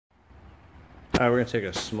Alright, we're going to take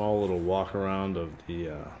a small little walk around of the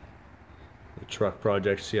truck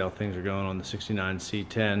project, see how things are going on the 69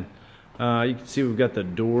 C10. You can see we've got the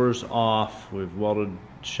doors off, we've welded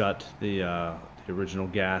shut the original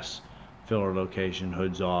gas filler location,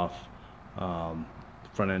 hood's off,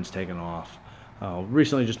 front end's taken off.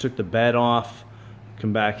 Recently just took the bed off,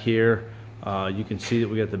 come back here, you can see that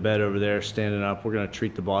we got the bed over there standing up. We're going to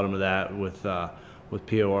treat the bottom of that with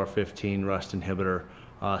POR 15 rust inhibitor.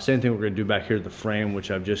 Same thing we're going to do back here to the frame,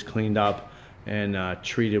 which I've just cleaned up and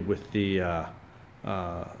treated with the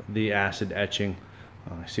acid etching.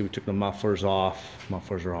 See, we took the mufflers off.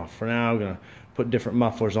 Mufflers are off for now. We're going to put different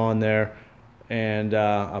mufflers on there, and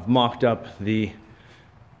I've mocked up the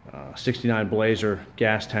 69 Blazer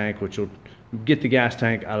gas tank, which will get the gas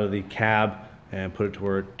tank out of the cab and put it to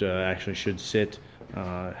where it actually should sit.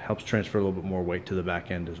 Helps transfer a little bit more weight to the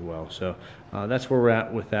back end as well. So that's where we're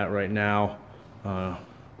at with that right now.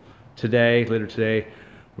 Later today,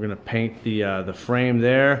 we're going to paint the frame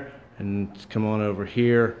there and come on over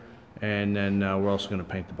here, and then we're also going to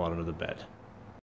paint the bottom of the bed.